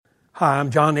Hi,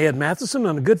 I'm John Ed Matheson,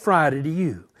 and a good Friday to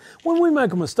you. When we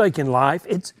make a mistake in life,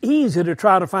 it's easy to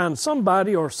try to find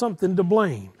somebody or something to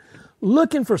blame.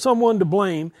 Looking for someone to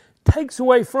blame takes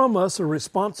away from us a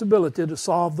responsibility to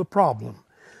solve the problem.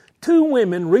 Two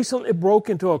women recently broke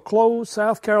into a closed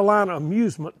South Carolina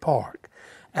amusement park.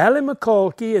 Allie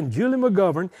McCulkey and Julie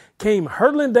McGovern came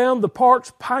hurtling down the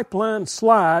park's pipeline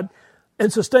slide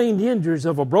and sustained injuries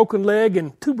of a broken leg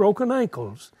and two broken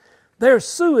ankles. They're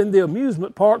suing the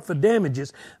amusement park for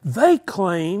damages. They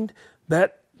claimed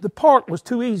that the park was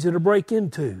too easy to break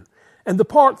into, and the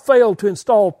park failed to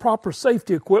install proper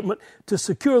safety equipment to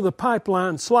secure the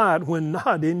pipeline slide when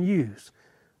not in use.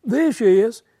 The issue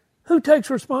is, who takes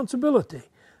responsibility?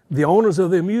 The owners of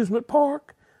the amusement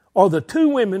park or the two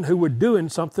women who were doing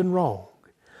something wrong?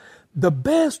 The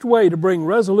best way to bring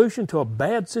resolution to a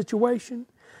bad situation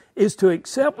is to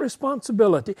accept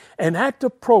responsibility and act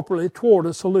appropriately toward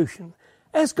a solution.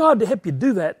 Ask God to help you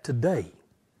do that today.